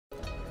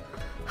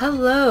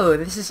Hello,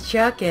 this is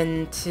Chiak,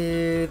 and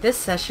to this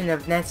session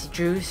of Nancy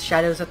Drew's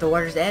Shadows at the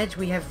Water's Edge,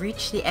 we have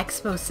reached the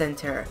Expo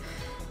Center.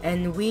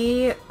 And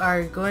we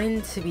are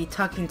going to be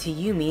talking to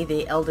Yumi,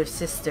 the elder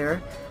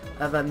sister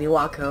of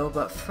Miwako,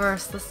 but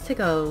first, let's take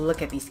a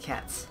look at these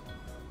cats.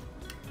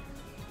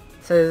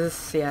 So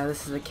this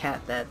is the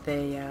cat that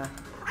they,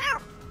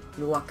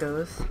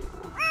 Miwako's.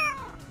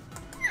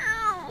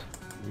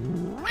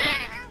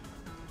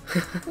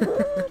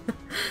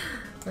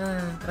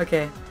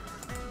 Okay.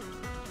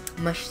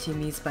 Much to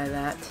amused by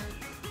that.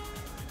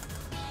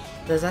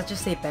 Does that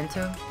just say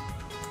Bento?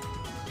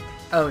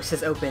 Oh, it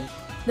says open.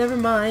 Never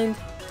mind.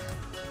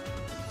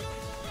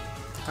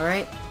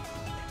 Alright.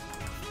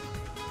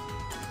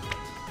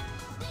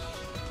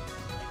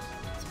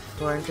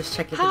 Before I'm just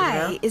checking things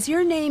out. Hi, is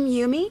your name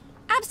Yumi?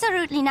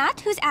 Absolutely not.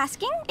 Who's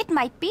asking? It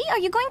might be. Are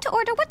you going to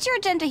order? What's your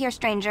agenda here,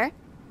 stranger?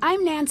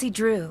 I'm Nancy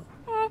Drew.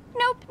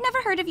 Nope,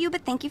 never heard of you,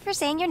 but thank you for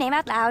saying your name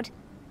out loud.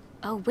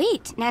 Oh,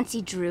 wait,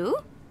 Nancy Drew?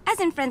 As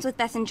in friends with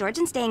Bess and George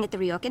and staying at the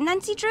Ryokan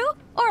Nancy Drew?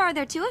 Or are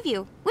there two of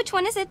you? Which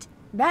one is it?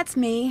 That's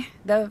me,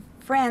 the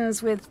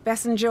friends with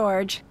Bess and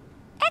George.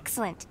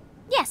 Excellent.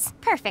 Yes,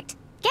 perfect.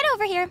 Get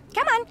over here.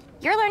 Come on.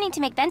 You're learning to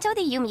make bento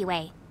the Yumi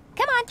way.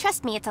 Come on,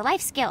 trust me, it's a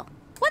life skill.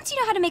 Once you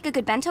know how to make a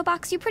good bento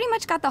box, you pretty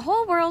much got the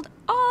whole world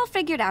all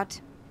figured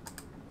out.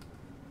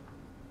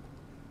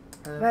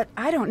 But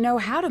I don't know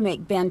how to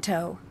make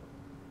bento.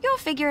 You'll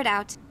figure it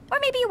out. Or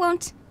maybe you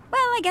won't.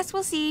 Well, I guess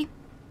we'll see.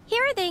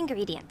 Here are the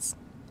ingredients.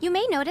 You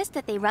may notice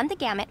that they run the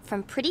gamut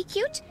from pretty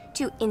cute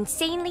to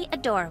insanely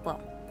adorable.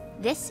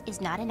 This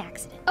is not an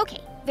accident.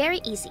 Okay,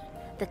 very easy.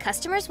 The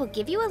customers will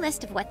give you a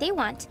list of what they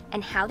want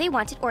and how they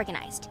want it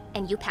organized,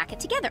 and you pack it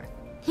together.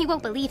 You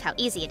won't believe how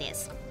easy it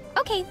is.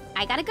 Okay,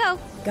 I gotta go.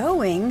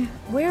 Going?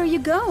 Where are you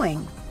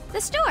going? The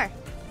store.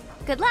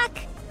 Good luck.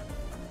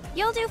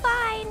 You'll do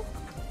fine.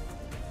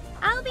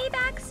 I'll be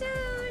back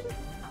soon.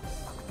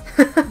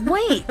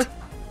 Wait!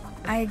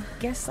 I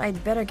guess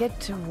I'd better get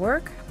to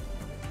work?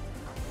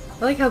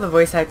 I like how the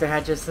voice actor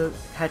had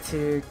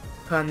to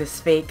put on this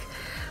fake,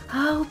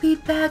 "I'll be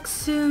back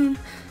soon."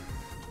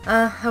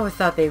 I would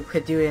thought they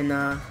could do it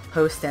in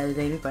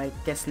post-editing, but I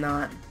guess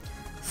not.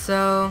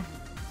 So,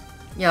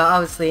 yeah,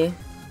 obviously,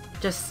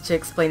 just to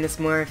explain this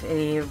more if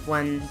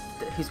anyone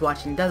who's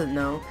watching doesn't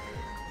know.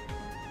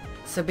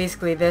 So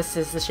basically this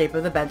is the shape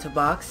of the bento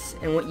box,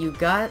 and what you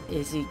got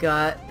is you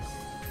got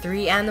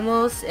 3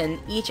 animals, and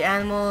each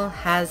animal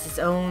has its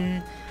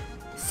own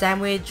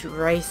sandwich,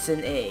 rice,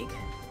 and egg.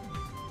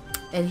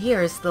 And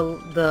here's the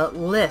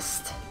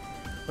list,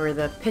 or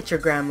the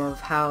pictogram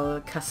of how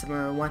a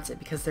customer wants it,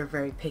 because they're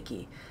very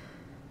picky.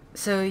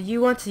 So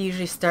you want to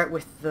usually start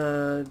with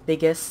the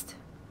biggest,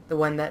 the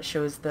one that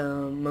shows the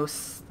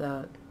most,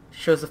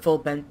 shows the full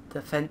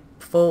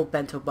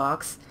bento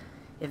box,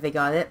 if they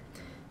got it,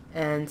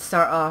 and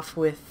start off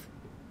with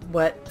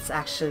what's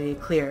actually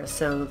clear.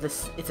 So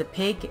it's a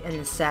pig and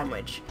a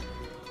sandwich.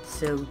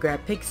 So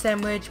grab pig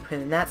sandwich, put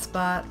it in that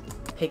spot.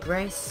 Pig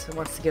rice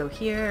wants to go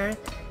here,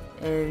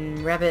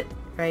 and rabbit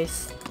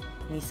rice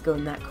needs to go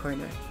in that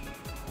corner.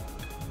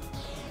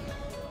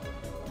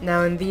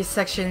 Now in these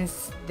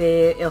sections,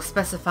 it'll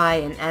specify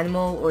an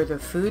animal or their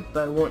food,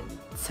 but it won't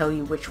tell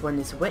you which one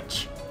is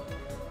which.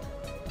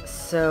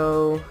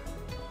 So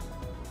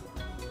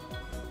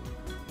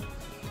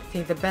I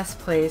think the best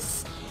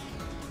place,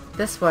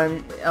 this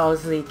one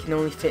obviously can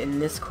only fit in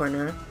this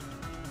corner,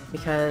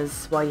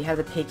 because while you have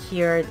the pig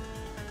here, it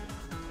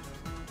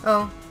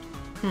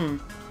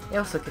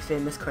also could fit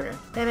in this corner.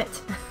 Damn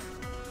it!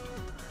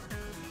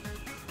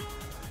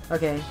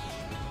 Okay,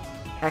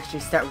 actually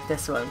start with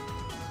this one,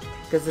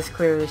 because this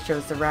clearly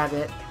shows the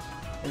rabbit,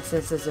 and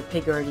since there's a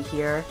pig already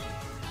here,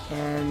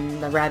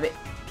 and the rabbit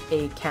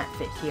egg can't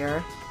fit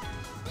here,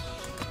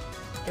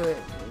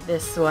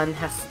 this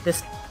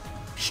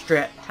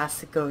strip has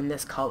to go in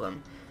this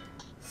column.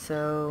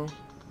 So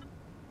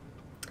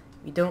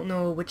we don't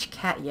know which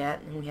cat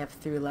yet, and we have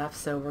 3 left,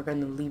 so we're going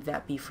to leave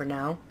that be for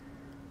now.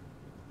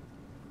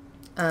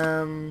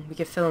 We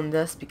can fill in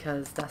this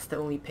because that's the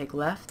only pig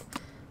left,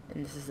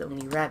 and this is the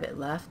only rabbit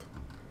left.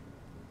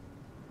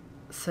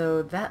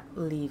 So that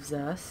leaves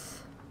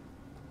us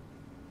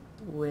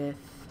with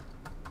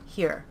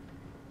here.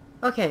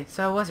 Okay,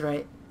 so I was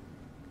right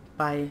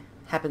by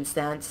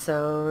happenstance.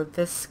 So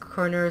this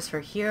corner is for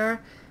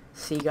here.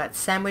 So you got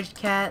sandwich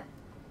cat,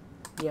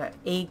 you got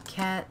egg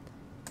cat,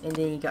 and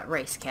then you got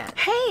rice cat.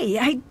 Hey,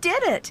 I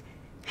did it!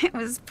 It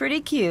was pretty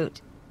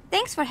cute.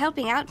 Thanks for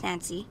helping out,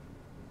 Nancy.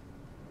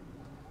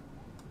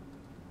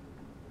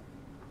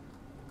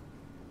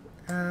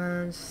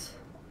 Let's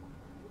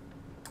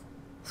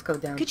go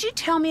down. Could you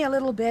tell me a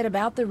little bit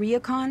about the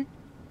Ryokan?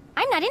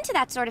 I'm not into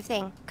that sort of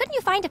thing. Couldn't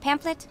you find a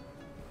pamphlet?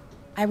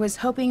 I was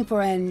hoping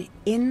for an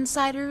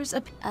insider's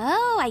opinion.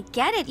 Oh, I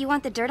get it. You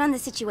want the dirt on the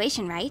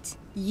situation, right?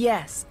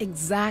 Yes,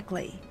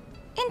 exactly.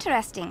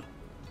 Interesting.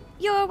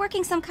 You're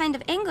working some kind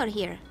of angle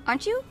here,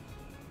 aren't you?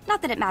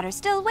 Not that it matters.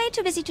 Still, way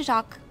too busy to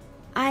talk.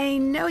 I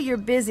know you're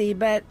busy,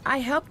 but I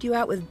helped you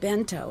out with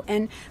Bento,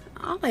 and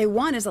all I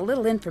want is a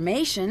little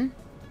information.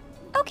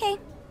 Okay.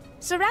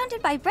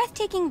 Surrounded by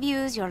breathtaking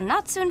views you'll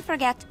not soon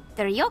forget,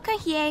 the Ryokan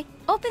Hiei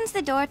opens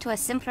the door to a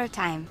simpler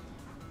time.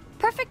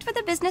 Perfect for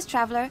the business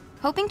traveler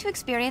hoping to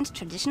experience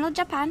traditional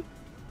Japan,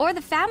 or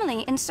the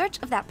family in search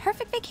of that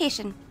perfect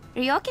vacation.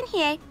 Ryokan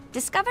Hiei,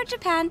 discover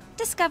Japan,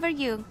 discover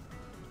you.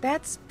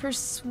 That's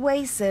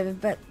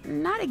persuasive, but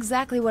not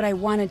exactly what I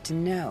wanted to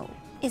know.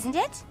 Isn't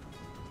it?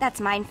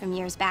 That's mine from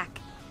years back.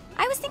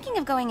 I was thinking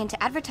of going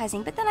into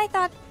advertising, but then I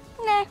thought,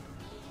 nah.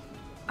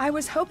 I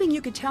was hoping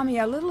you could tell me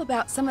a little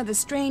about some of the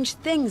strange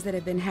things that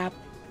have been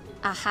happening.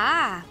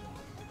 Aha!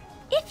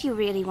 If you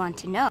really want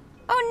to know.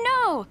 Oh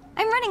no!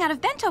 I'm running out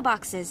of bento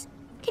boxes.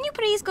 Can you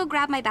please go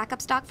grab my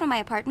backup stock from my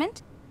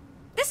apartment?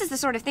 This is the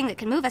sort of thing that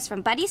can move us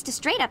from buddies to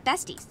straight-up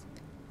besties.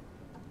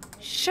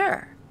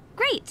 Sure.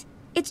 Great!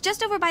 It's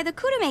just over by the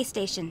Kurume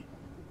station.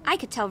 I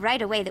could tell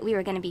right away that we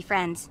were going to be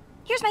friends.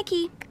 Here's my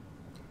key.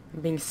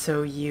 I'm being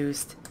so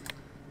used.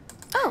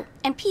 Oh,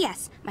 and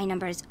P.S. My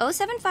number is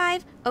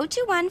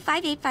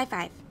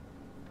 075-021-5855.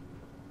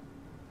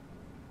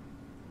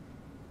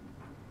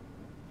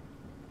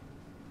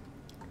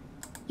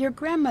 Your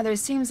grandmother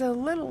seems a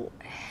little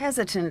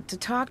hesitant to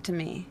talk to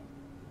me.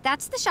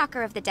 That's the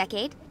shocker of the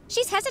decade.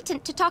 She's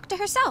hesitant to talk to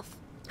herself.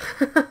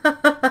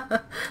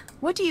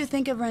 What do you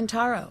think of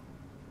Rentaro?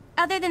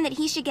 Other than that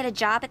he should get a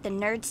job at the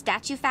Nerd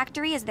Statue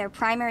Factory as their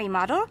primary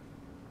model,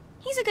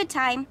 he's a good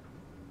time.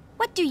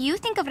 What do you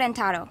think of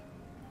Rentaro?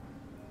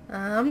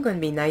 I'm gonna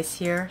be nice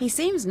here. He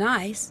seems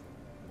nice.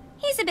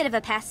 He's a bit of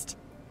a pest.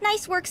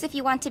 Nice works if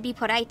you want to be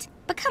polite.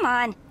 But come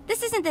on,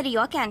 this isn't the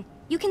Ryokan.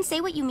 You can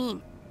say what you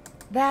mean.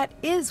 That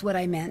is what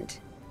I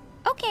meant.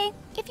 Okay,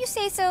 if you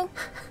say so.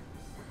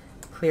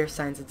 Clear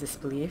signs of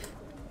disbelief.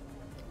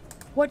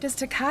 What does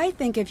Takai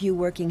think of you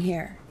working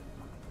here?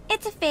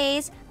 It's a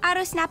phase.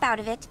 I'll snap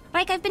out of it.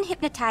 Like I've been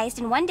hypnotized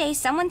and one day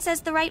someone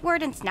says the right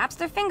word and snaps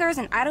their fingers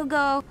and I'll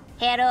go,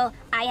 "Hello,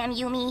 I am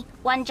Yumi.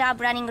 One job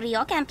running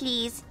Ryokan,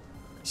 please."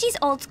 She's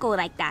old school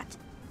like that.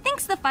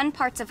 Thinks the fun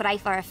parts of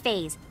life are a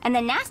phase, and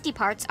the nasty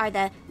parts are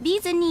the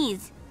bees and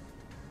knees.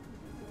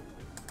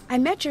 I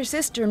met your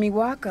sister,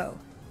 Miwako.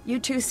 You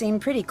two seem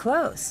pretty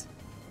close.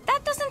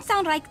 That doesn't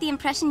sound like the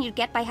impression you'd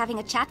get by having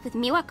a chat with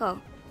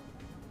Miwako.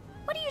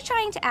 What are you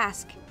trying to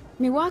ask?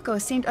 Miwako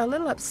seemed a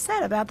little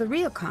upset about the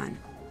Ryokan.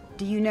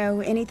 Do you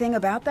know anything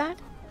about that?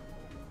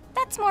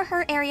 That's more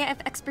her area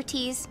of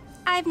expertise.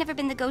 I've never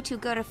been the go-to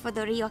girl for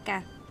the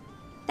Ryokan.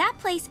 That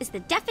place is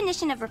the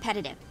definition of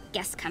repetitive.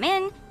 Guests come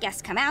in,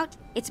 guests come out.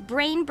 It's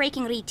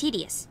brain-breakingly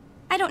tedious.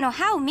 I don't know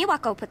how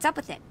Miwako puts up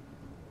with it.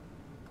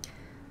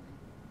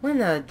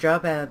 Wouldn't a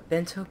job at a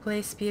bento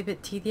place be a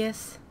bit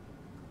tedious?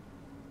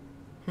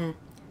 Oh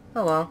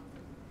well.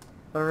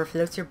 Whatever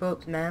floats your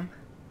boat, ma'am.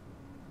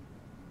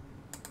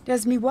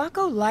 Does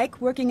Miwako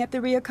like working at the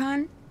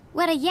Ryokan?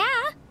 Well,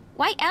 yeah.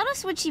 Why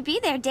else would she be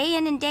there day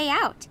in and day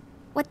out?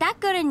 What that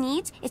girl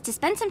needs is to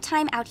spend some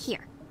time out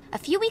here. A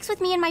few weeks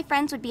with me and my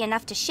friends would be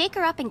enough to shake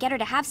her up and get her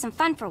to have some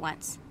fun for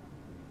once.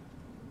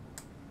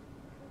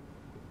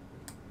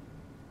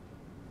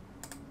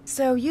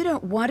 So you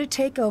don't want to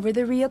take over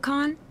the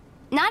Ryokan?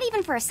 Not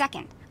even for a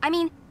second. I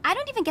mean, I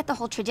don't even get the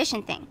whole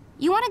tradition thing.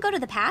 You want to go to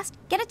the past?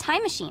 Get a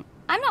time machine.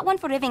 I'm not one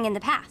for living in the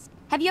past.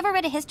 Have you ever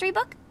read a history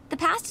book? The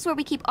past is where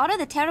we keep all of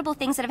the terrible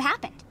things that have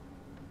happened.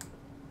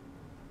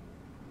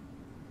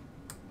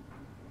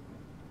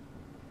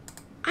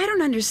 I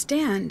don't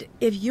understand.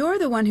 If you're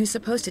the one who's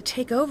supposed to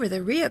take over the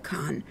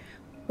Ryokan,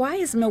 why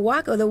is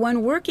Miwako the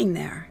one working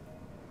there?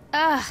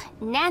 Ugh,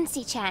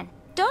 Nancy-chan.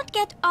 Don't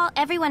get all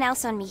everyone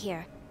else on me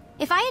here.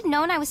 If I had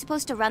known I was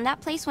supposed to run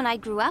that place when I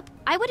grew up,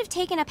 I would have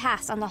taken a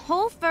pass on the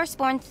whole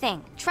firstborn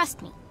thing.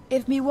 Trust me.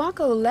 If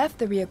Miwako left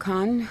the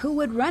Ryokan, who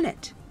would run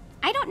it?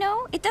 I don't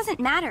know. It doesn't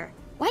matter.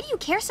 Why do you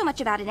care so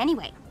much about it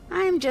anyway?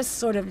 I'm just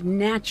sort of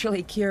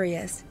naturally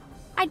curious.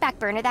 I'd back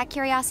burner that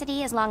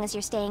curiosity as long as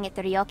you're staying at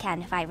the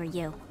Ryokan if I were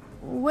you.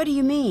 What do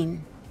you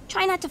mean?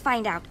 Try not to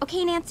find out,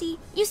 okay, Nancy?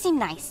 You seem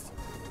nice.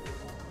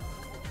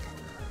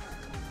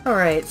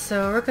 Alright,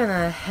 so we're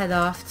gonna head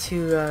off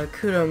to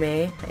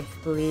Kurume, I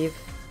believe.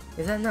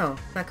 Is that? No,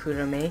 not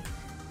Kurume.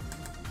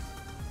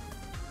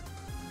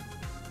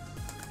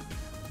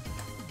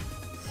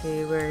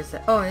 See, where is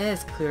that? Oh, it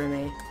is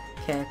Kurume.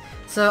 Okay,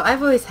 so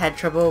I've always had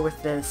trouble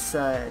with this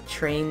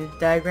train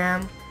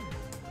diagram,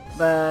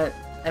 but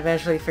I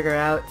eventually figured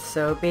out.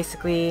 So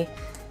basically,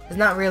 it's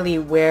not really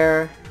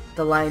where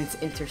the lines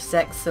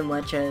intersect so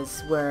much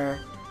as where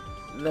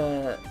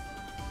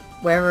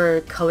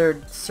wherever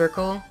colored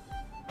circle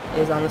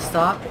is on the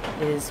stop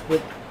is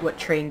with what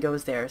train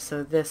goes there.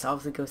 So this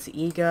obviously goes to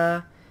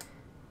Iga,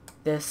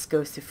 this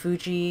goes to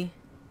Fuji,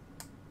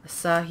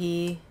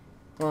 Asahi.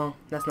 Well,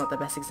 that's not the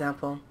best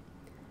example.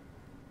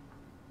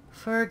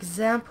 For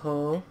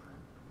example,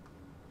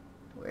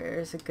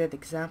 where's a good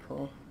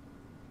example?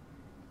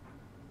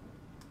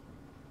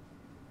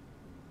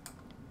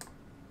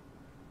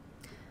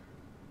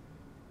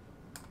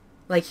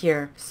 Like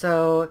here.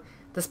 So,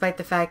 despite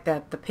the fact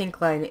that the pink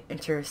line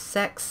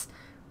intersects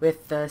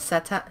with the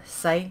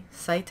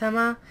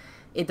Saitama,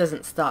 it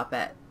doesn't stop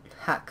at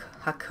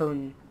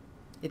Hakone.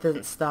 It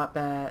doesn't stop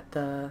at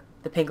the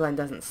the pink line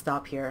doesn't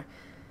stop here.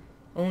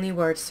 Only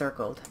where it's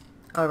circled.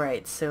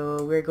 Alright,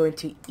 so we're going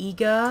to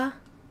Iga,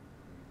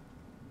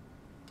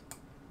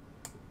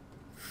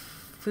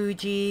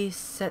 Fuji,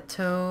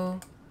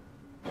 Seto,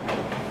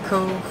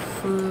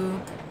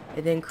 Kofu,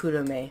 and then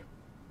Kurome.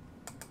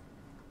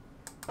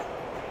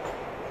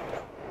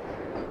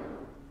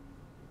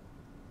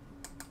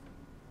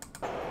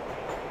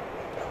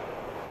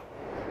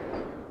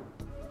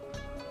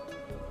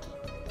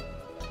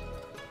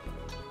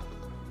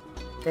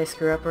 Did I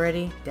screw up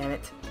already? Damn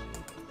it.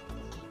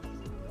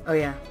 Oh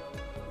yeah.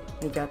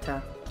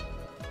 Niigata.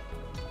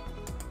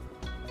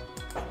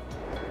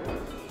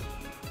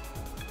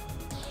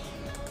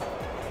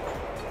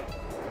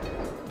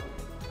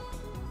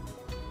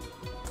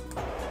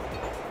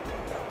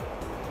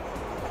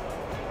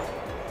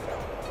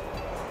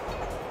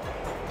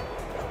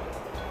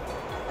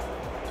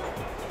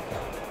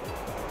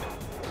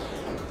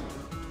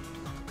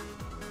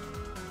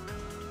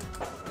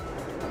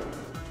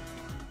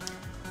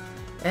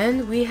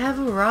 And we have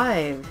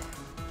arrived.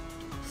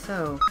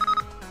 So.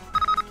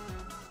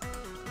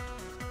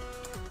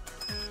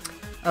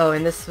 Oh,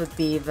 and this would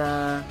be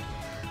the...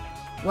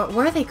 What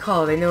are they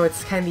called? I know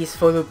it's kind of these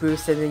photo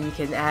booths and then you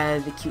can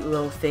add the cute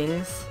little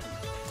things.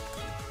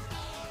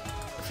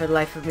 For the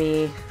life of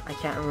me, I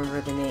can't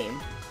remember the name.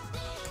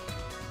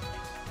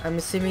 I'm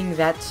assuming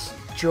that's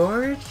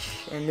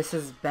George, and this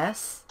is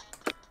Bess.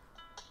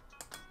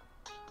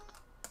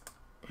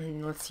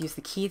 And let's use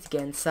the key to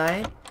get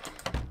inside.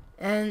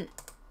 And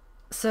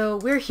so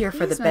we're here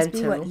for the bento.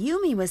 These must be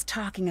what Yumi was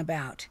talking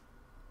about.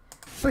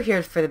 We're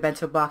here for the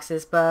bento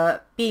boxes,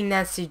 but being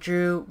Nancy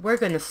Drew, we're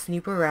gonna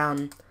snoop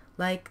around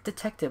like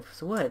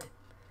detectives would.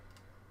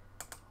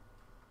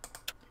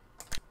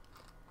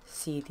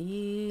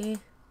 CD.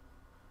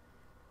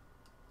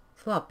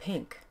 It's a lot of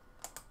pink.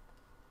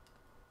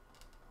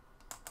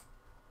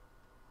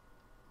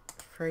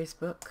 Phrase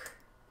book.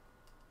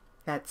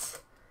 That's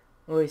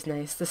always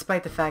nice,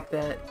 despite the fact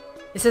that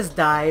it says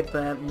dye,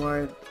 but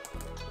more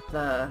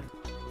the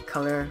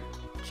color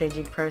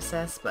changing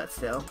process, but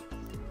still.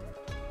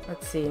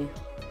 Let's see.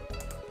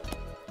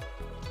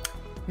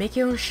 Make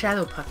your own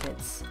shadow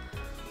puppets.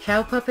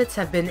 Shadow puppets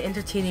have been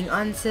entertaining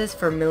audiences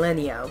for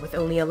millennia. With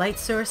only a light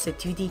source, a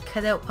 2D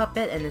cutout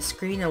puppet, and a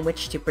screen on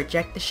which to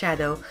project the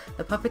shadow,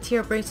 the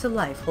puppeteer brings to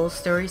life whole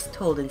stories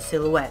told in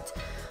silhouette.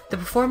 The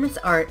performance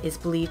art is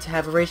believed to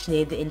have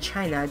originated in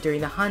China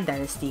during the Han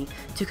Dynasty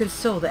to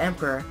console the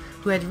emperor,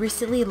 who had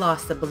recently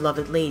lost a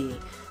beloved lady.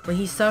 When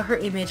he saw her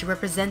image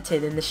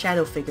represented in the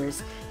shadow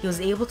figures, he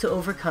was able to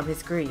overcome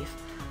his grief.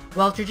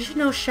 While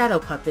traditional shadow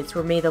puppets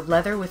were made of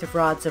leather with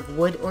rods of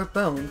wood or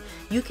bone,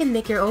 you can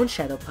make your own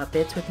shadow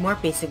puppets with more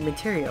basic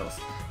materials.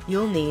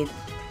 You'll need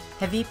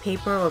heavy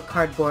paper or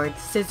cardboard,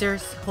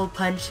 scissors, hole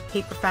punch,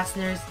 paper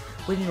fasteners,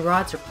 wooden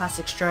rods or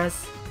plastic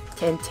straws,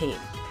 and tape.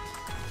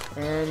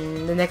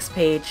 And the next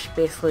page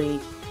basically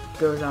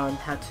goes on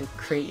how to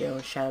create your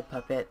own shadow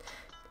puppet.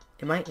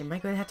 Am I going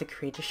to have to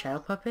create a shadow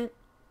puppet?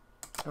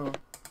 Oh,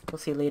 we'll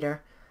see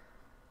later.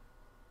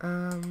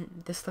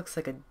 This looks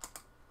like a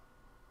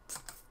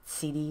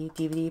CD,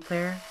 DVD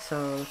player,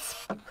 so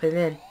let's put it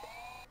in.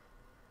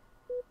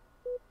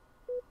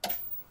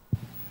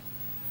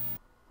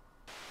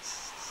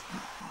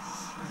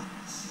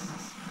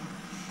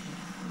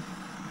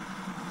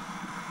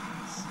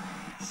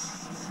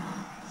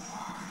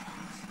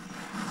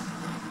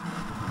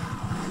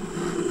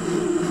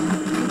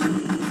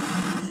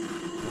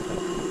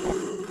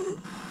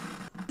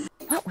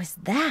 What was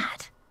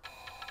that?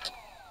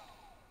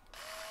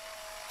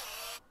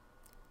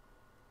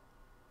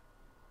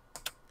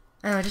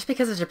 I don't know, just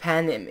because of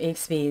Japan, it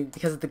makes me,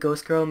 because of the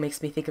Ghost Girl,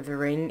 makes me think of The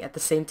Ring. At the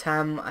same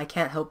time, I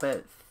can't help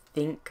but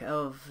think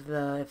of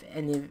if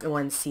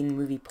anyone's seen the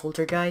movie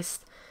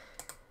Poltergeist.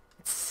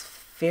 It's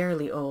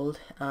fairly old.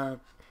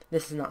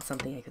 This is not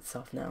something I could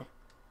solve now.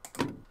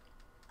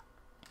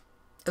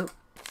 Oh.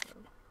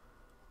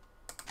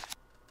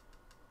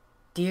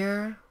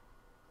 Dear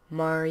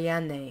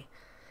Marianne,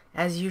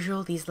 as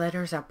usual, these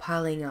letters are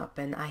piling up,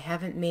 and I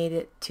haven't made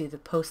it to the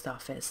post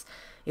office.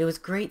 It was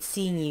great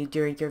seeing you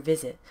during your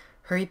visit.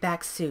 Hurry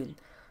back soon.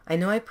 I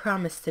know I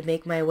promised to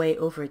make my way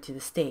over to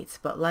the States,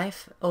 but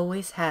life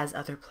always has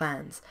other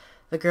plans.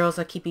 The girls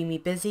are keeping me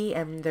busy,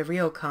 and the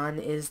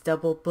ryokan is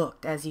double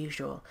booked as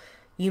usual.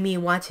 Yumi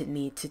wanted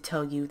me to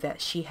tell you that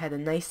she had a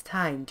nice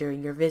time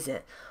during your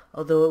visit,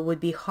 although it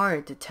would be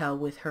hard to tell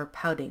with her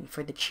pouting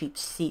for the cheap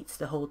seats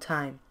the whole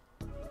time.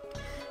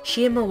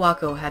 She and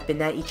Mawako have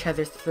been at each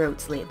other's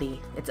throats lately.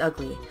 It's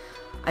ugly.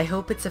 I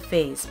hope it's a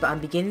phase, but I'm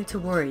beginning to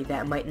worry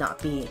that it might not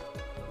be.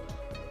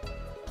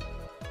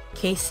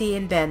 Casey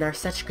and Ben are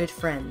such good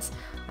friends.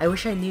 I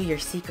wish I knew your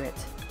secret.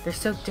 They're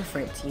so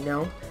different, you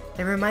know?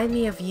 They remind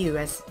me of you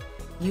as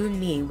you and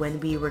me when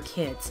we were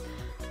kids.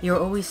 You were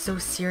always so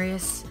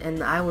serious,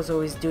 and I was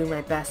always doing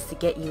my best to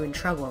get you in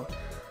trouble.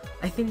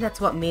 I think that's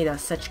what made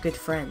us such good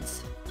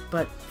friends.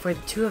 But for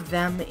the two of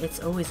them,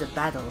 it's always a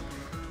battle.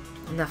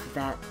 Enough of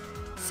that.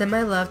 Send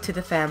my love to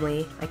the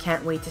family. I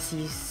can't wait to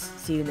see you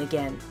soon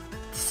again.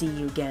 To see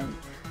you again.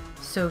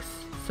 So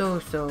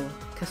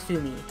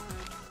Kasumi.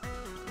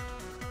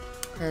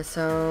 And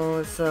so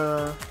it's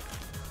a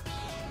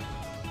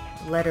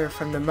letter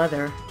from the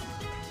mother,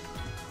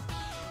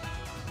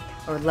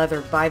 or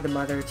letter by the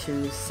mother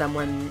to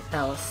someone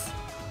else.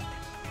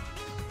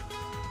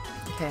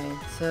 Okay,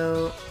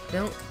 so I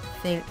don't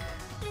think...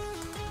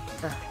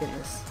 Oh,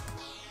 goodness.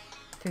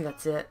 I think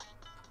that's it.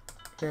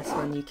 This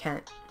one you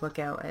can't look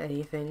out at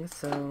anything,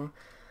 so...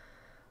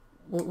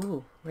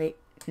 Ooh, wait,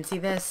 you can see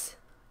this.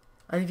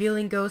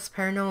 Unveiling Ghosts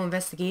Paranormal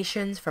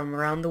Investigations from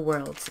Around the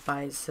World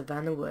by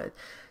Savannah Wood.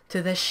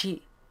 To the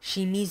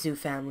Shimizu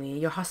family,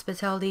 your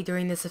hospitality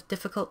during this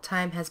difficult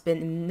time has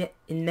been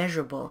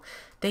immeasurable.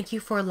 Thank you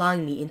for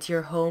allowing me into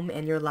your home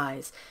and your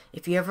lives.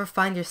 If you ever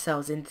find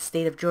yourselves in the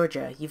state of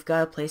Georgia, you've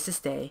got a place to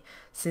stay.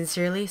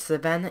 Sincerely,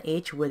 Savannah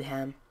H.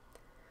 Woodham.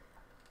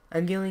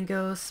 Unveiling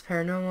Ghosts,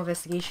 Paranormal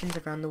Investigations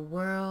Around the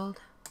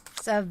World.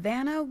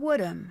 Savannah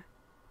Woodham.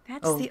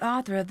 That's the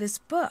author of this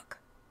book.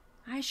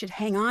 I should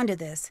hang on to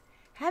this.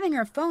 Having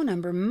her phone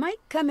number might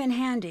come in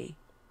handy.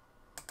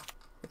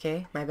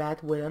 Okay, my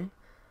bad, Woodham.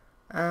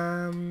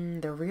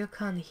 The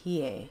Ryukon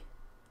Hiei.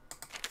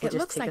 It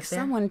looks like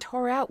someone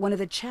tore out one of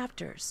the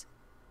chapters.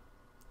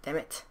 Damn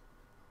it.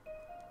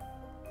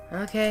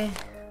 Okay.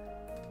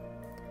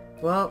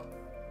 Well,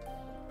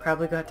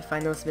 probably gonna have to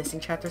find those missing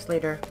chapters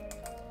later.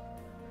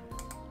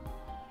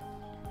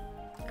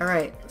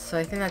 Alright, so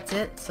I think that's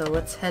it. So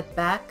let's head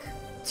back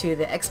to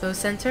the Expo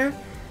Center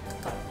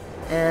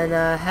and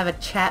have a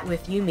chat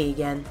with Yumi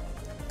again.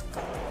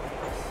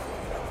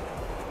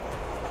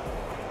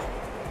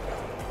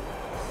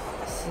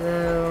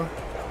 So,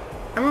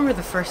 I remember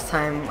the first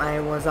time I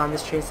was on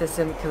this train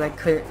system because I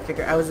couldn't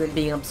figure, I wasn't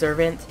being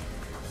observant,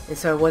 and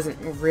so I wasn't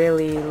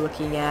really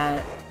looking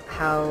at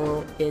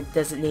how it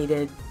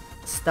designated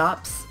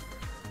stops.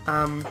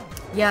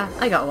 Yeah,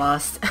 I got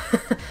lost.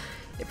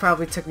 It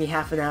probably took me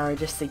half an hour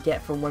just to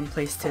get from one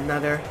place to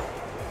another,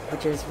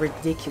 which is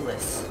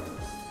ridiculous.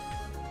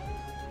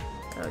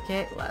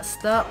 Okay, last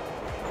stop.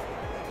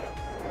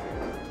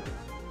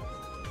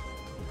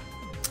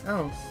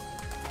 Oh.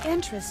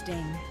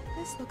 Interesting.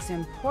 This looks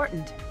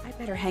important. I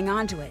better hang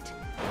on to it.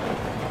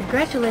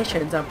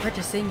 Congratulations on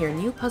purchasing your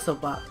new puzzle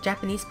box,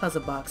 Japanese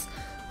puzzle box.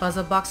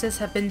 Puzzle boxes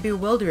have been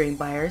bewildering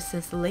buyers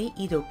since the late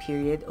Edo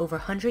period over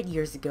 100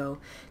 years ago.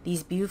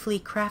 These beautifully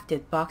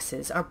crafted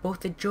boxes are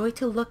both a joy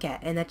to look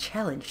at and a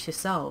challenge to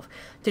solve,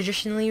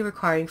 traditionally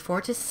requiring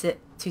 4 to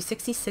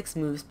 66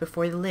 moves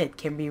before the lid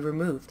can be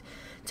removed.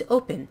 To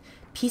open,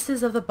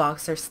 pieces of the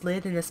box are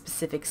slid in a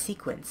specific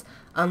sequence,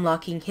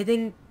 unlocking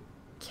hidden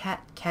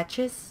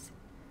catches?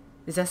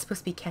 Is that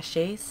supposed to be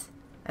caches?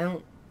 I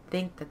don't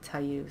think that's how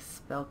you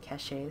spell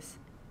caches.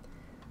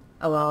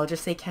 Oh well, I'll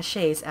just say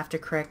caches after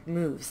correct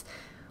moves.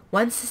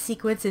 Once the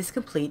sequence is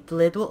complete, the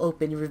lid will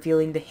open,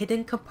 revealing the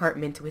hidden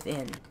compartment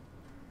within.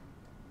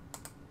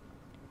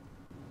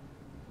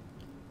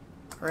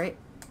 Alright,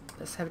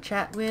 let's have a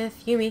chat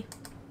with Yumi.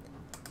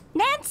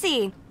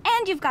 Nancy!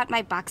 And you've got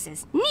my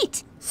boxes.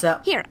 Neat!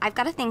 So, here, I've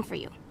got a thing for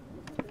you.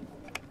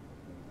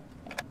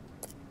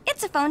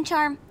 It's a phone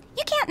charm.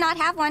 You can't not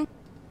have one.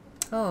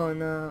 oh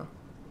no.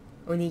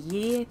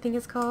 Onigiri, I think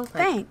it's called?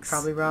 Thanks. I'm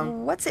probably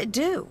wrong. What's it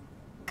do?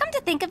 Come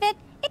to think of it,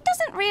 it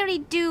doesn't really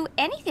do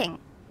anything.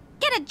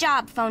 Get a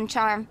job, phone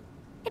charm.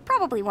 It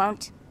probably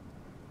won't.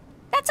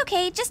 That's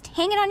okay, just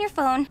hang it on your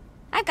phone.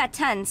 I've got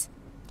tons.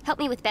 Help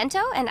me with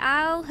Bento, and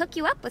I'll hook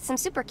you up with some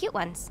super cute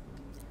ones.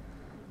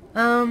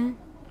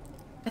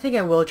 I think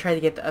I will try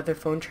to get the other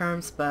phone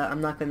charms, but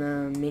I'm not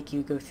gonna make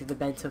you go through the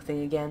Bento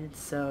thing again,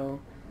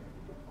 so...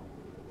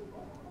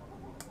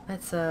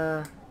 Let's,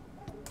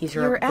 ease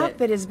her Your up a bit.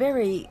 outfit is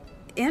very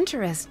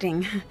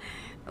interesting.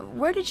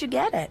 Where did you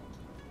get it?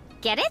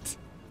 Get it?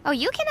 Oh,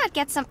 you cannot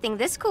get something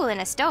this cool in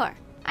a store.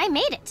 I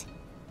made it.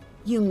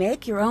 You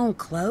make your own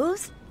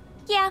clothes?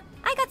 Yeah,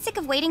 I got sick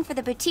of waiting for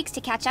the boutiques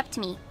to catch up to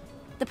me.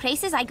 The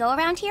places I go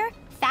around here,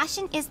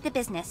 fashion is the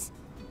business.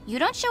 You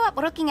don't show up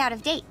looking out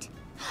of date.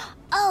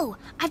 Oh,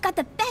 I've got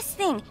the best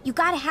thing. You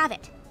gotta have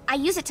it. I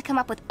use it to come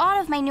up with all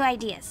of my new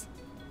ideas.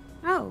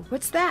 Oh,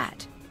 what's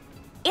that?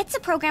 It's a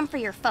program for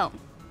your phone.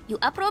 You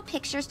upload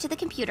pictures to the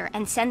computer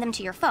and send them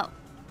to your phone.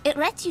 It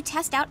lets you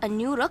test out a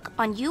new look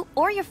on you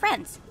or your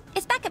friends.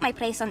 It's back at my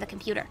place on the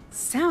computer.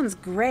 Sounds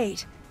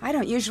great. I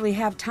don't usually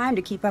have time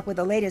to keep up with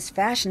the latest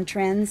fashion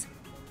trends.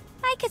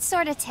 I could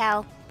sort of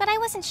tell, but I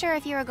wasn't sure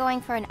if you were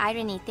going for an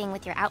irony thing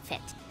with your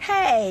outfit.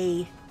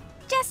 Hey!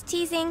 Just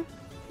teasing.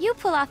 You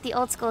pull off the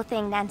old school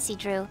thing Nancy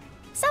drew.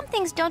 Some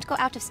things don't go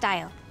out of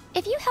style.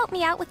 If you help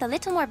me out with a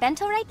little more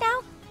bento right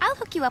now, I'll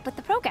hook you up with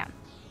the program.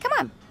 Come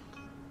on.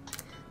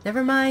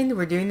 Never mind,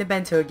 we're doing the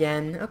bento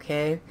again.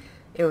 Okay.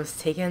 It was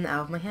taken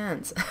out of my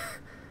hands.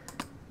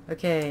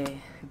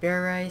 Okay,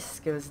 beer rice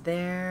goes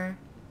there.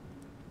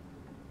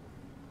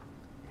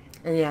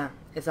 And yeah,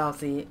 it's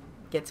obviously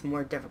gets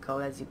more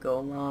difficult as you go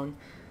along.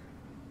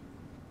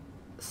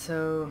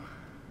 So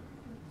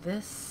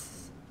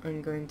this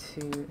I'm going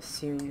to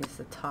assume is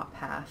the top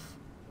half.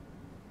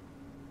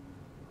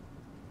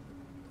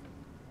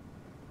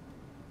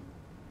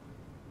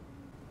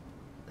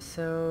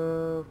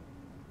 So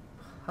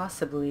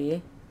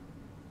possibly...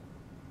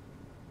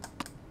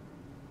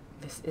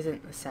 This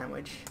isn't a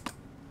sandwich.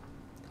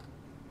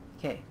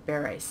 Okay,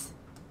 bear rice.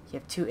 You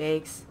have 2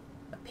 eggs,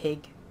 a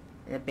pig,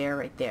 and a bear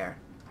right there.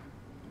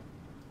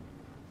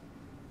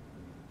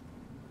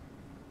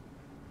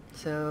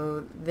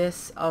 So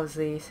this,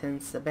 obviously,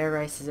 since the bear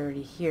rice is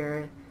already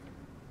here,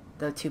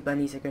 the 2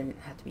 bunnies are going to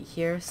have to be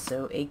here.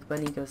 So egg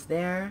bunny goes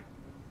there,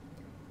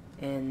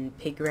 and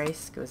pig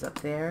rice goes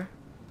up there.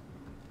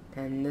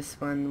 And this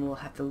one will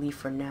have to leave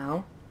for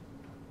now.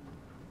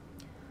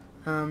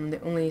 The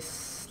only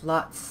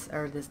slots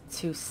are the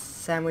 2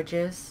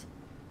 sandwiches.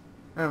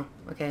 Oh,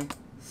 okay.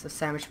 So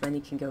sandwich bunny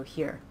can go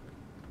here.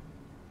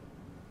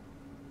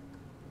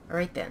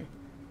 Alright then.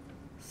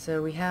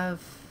 So we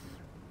have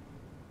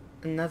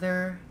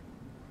another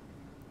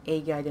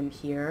egg item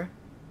here,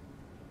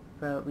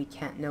 but we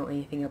can't know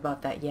anything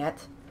about that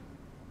yet.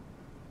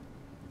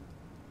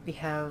 We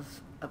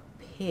have a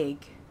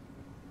pig.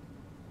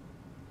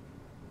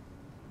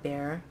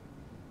 Bear.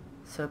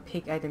 So a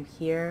pig item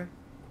here,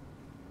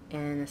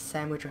 and a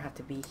sandwich will have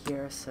to be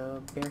here,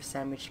 so bear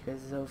sandwich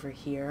goes over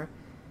here.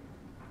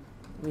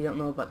 We don't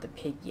know about the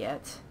pig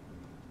yet.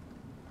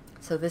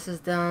 So this is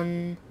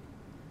done.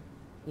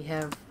 We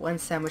have 1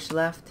 sandwich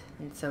left,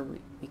 and so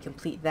we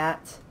complete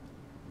that.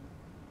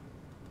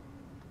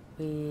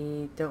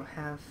 We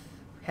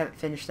haven't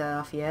finished that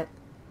off yet.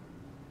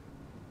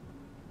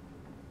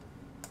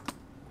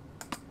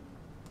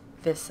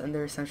 This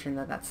under assumption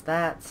that that's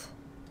that.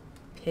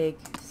 Pig,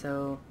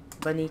 so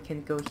bunny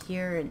can go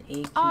here and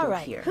egg can All go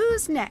right, here.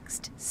 who's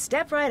next?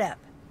 Step right up.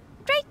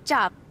 Great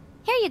job.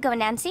 Here you go,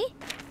 Nancy.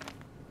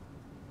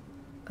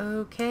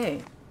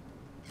 Okay.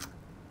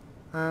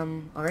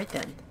 Alright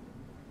then.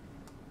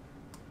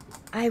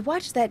 I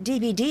watched that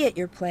DVD at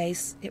your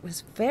place. It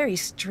was very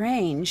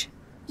strange.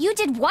 You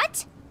did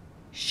what?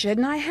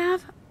 Shouldn't I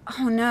have?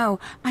 Oh no,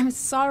 I'm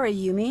sorry,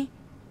 Yumi.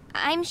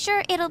 I'm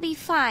sure it'll be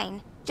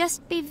fine.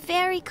 Just be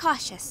very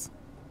cautious.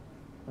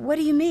 What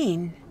do you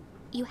mean?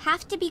 You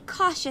have to be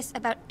cautious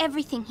about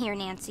everything here,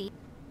 Nancy.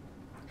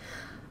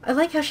 I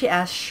like how she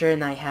asked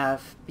shouldn't I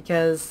have,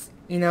 because,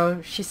 you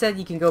know, she said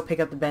you can go pick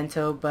up the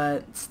bento,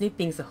 but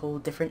snooping's a whole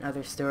different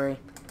other story.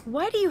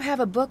 Why do you have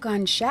a book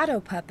on shadow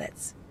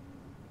puppets?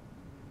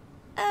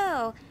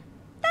 Oh,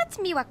 that's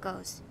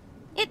Miwako's.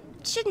 It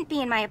shouldn't be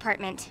in my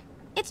apartment.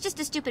 It's just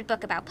a stupid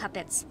book about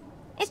puppets.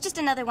 It's just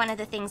another one of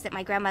the things that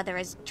my grandmother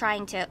is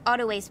trying to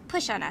always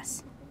push on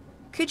us.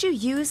 Could you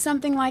use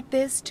something like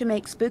this to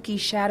make spooky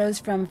shadows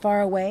from far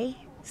away?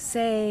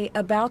 Say,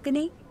 a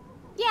balcony?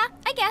 Yeah,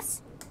 I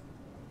guess.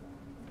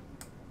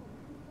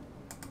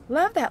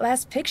 Love that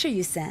last picture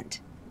you sent.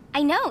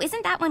 I know,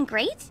 isn't that one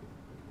great?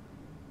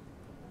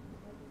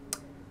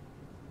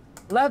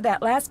 Love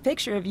that last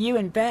picture of you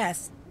and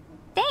Bess.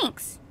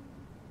 Thanks.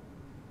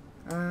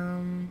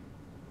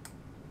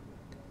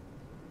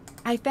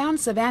 I found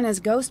Savannah's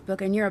ghost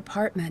book in your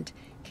apartment.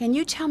 Can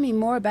you tell me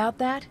more about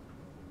that?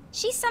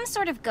 She's some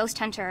sort of ghost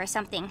hunter or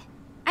something.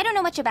 I don't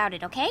know much about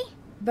it, okay?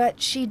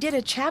 But she did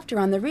a chapter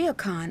on the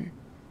ryokan.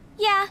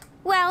 Yeah,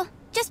 well,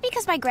 just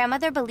because my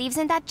grandmother believes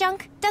in that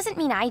junk doesn't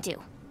mean I do.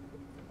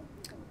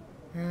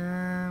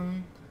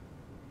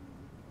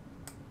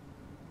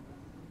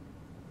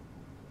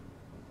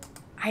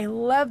 I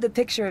love the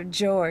picture of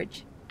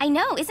George. I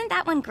know, isn't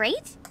that one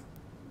great?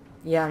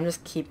 Yeah, I'm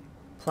just keep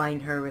plying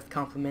her with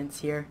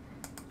compliments here.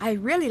 I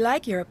really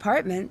like your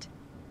apartment.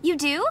 You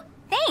do?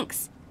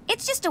 Thanks.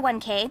 It's just a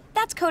 1K.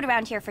 That's code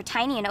around here for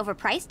tiny and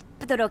overpriced,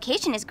 but the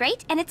location is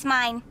great and it's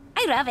mine.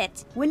 I love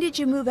it. When did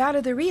you move out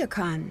of the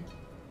ryokan?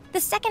 The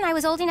second I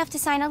was old enough to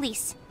sign a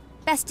lease.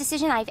 Best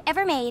decision I've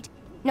ever made.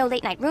 No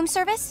late night room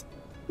service.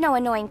 No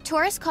annoying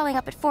tourists calling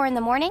up at 4 in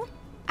the morning.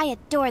 I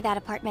adore that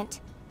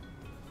apartment.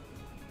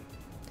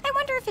 I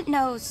wonder if it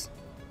knows.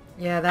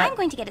 Yeah, I'm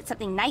going to get it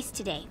something nice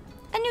today.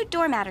 A new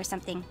doormat or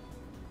something.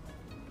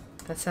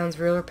 that sounds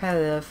real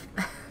repetitive.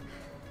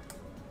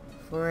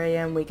 4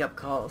 a.m. wake-up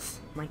calls.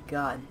 My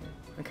god.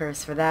 I'm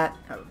cursed for that.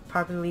 I would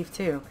probably leave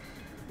too.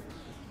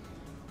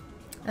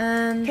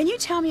 Can you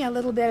tell me a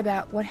little bit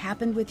about what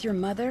happened with your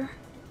mother?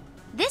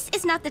 This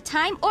is not the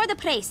time or the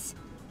place.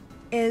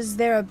 Is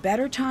there a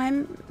better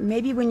time?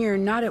 Maybe when you're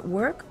not at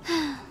work?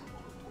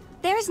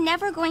 There's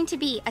never going to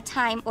be a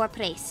time or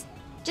place.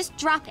 Just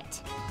drop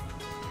it.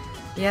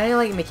 Yeah, I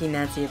like making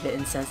Nancy a bit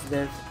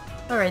insensitive.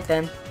 Alright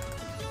then.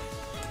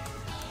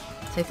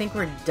 So I think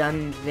we're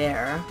done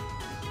there.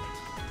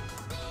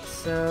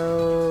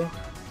 So...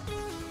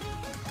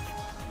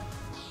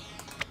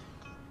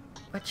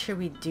 what should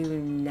we do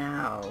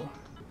now?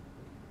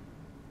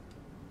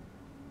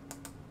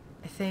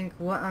 I think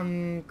what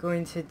I'm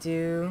going to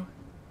do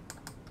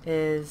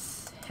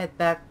is head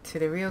back to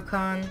the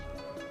ryokan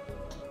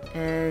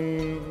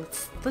and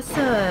let's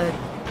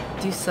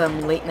do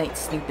some late night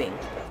snooping.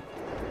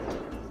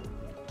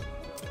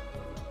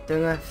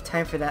 Don't have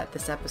time for that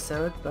this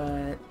episode,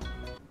 but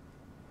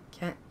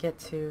can't get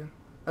to...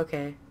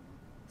 okay.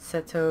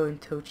 Seto and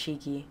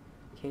Tochigi.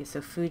 Okay, so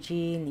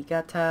Fuji,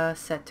 Niigata,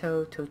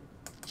 Seto,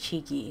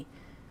 Tochigi.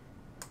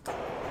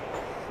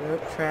 So,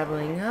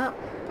 traveling up.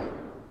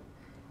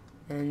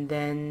 And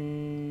then...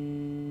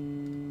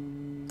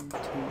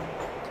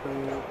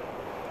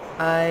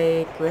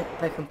 I went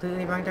the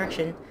completely wrong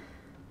direction.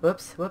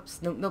 Whoops,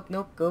 whoops, nope, nope,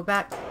 nope, go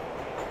back.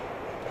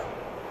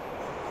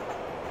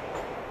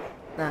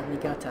 Ah,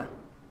 Migata.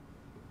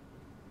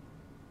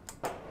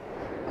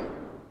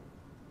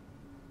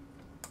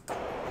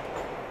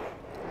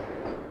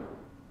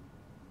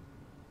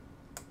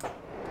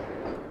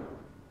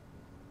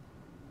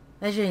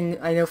 Actually,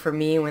 I know for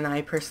me, when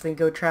I personally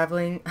go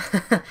traveling,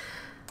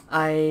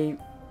 I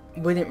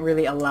wouldn't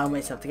really allow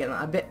myself to get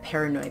a bit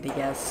paranoid, I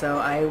guess, so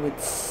I would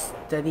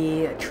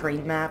study a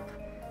train map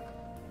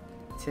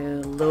to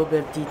a little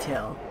bit of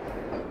detail.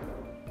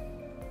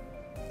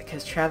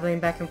 Because traveling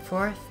back and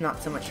forth,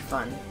 not so much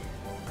fun.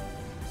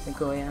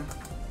 Nagoya.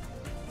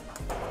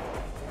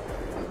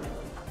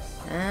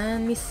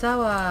 And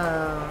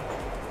Misawa!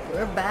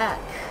 We're back!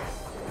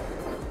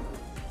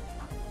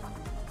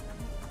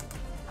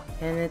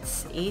 And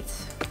it's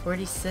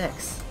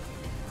 8:46.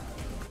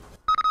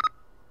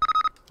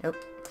 Oh,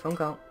 phone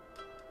call.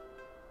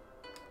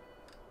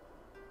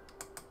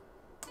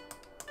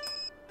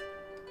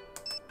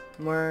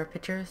 More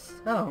pictures?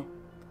 Oh.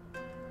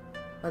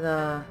 What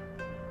a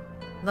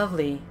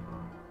lovely,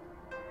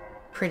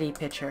 pretty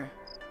picture.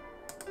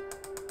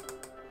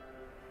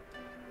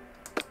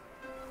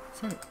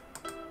 Sent.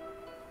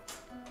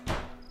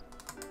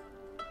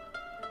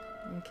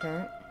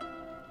 Okay.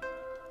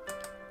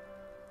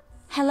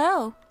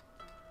 Hello.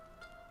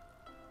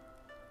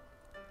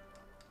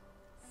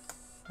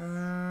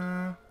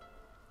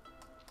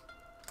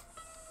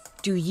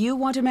 Do you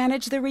want to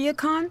manage the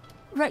Ryukon?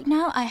 Right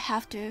now I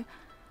have to,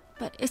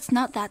 but it's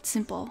not that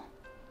simple.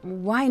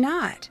 Why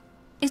not?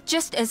 It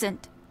just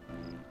isn't.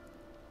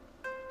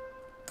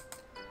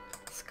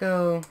 Let's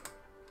go.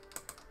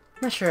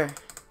 I'm not sure.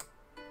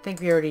 I think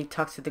we already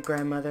talked to the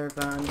grandmother,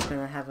 but I'm just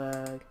gonna have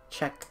a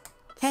check.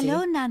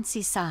 Hello,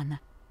 Nancy-san.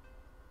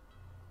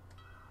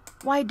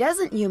 Why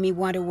doesn't Yumi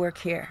want to work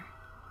here?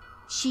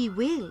 She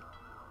will.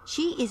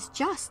 She is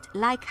just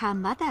like her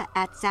mother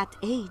at that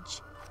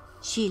age.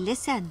 She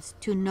listens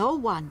to no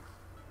one,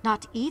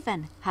 not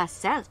even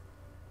herself.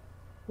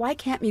 Why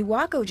can't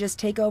Miwako just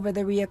take over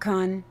the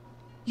Ryukon?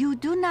 You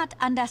do not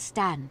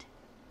understand.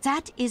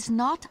 That is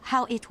not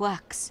how it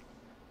works.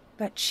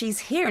 But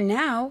she's here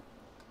now.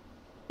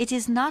 It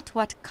is not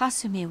what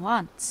Kasumi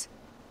wants.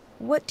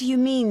 What do you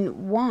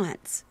mean,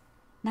 wants?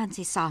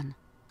 Nancy-san,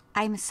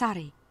 I'm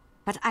sorry,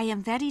 but I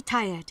am very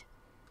tired.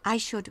 I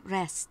should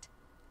rest.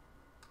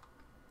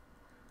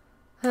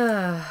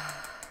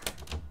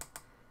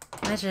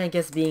 Imagine, I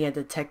guess, being a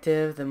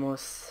detective, the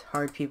most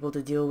hard people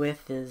to deal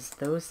with is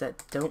those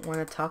that don't want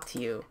to talk to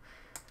you.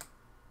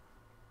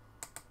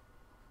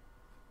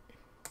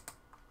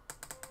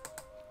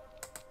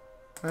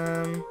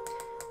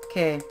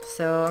 Okay,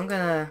 so I'm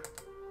gonna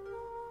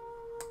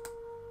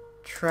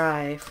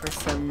try for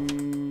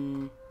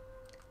some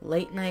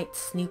late night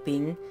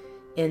snooping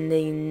in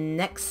the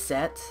next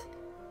set.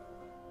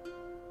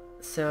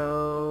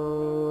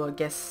 So I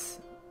guess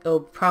it'll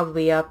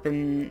probably up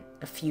in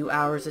a few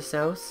hours or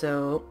so,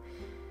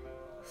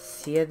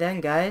 see you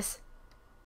then, guys.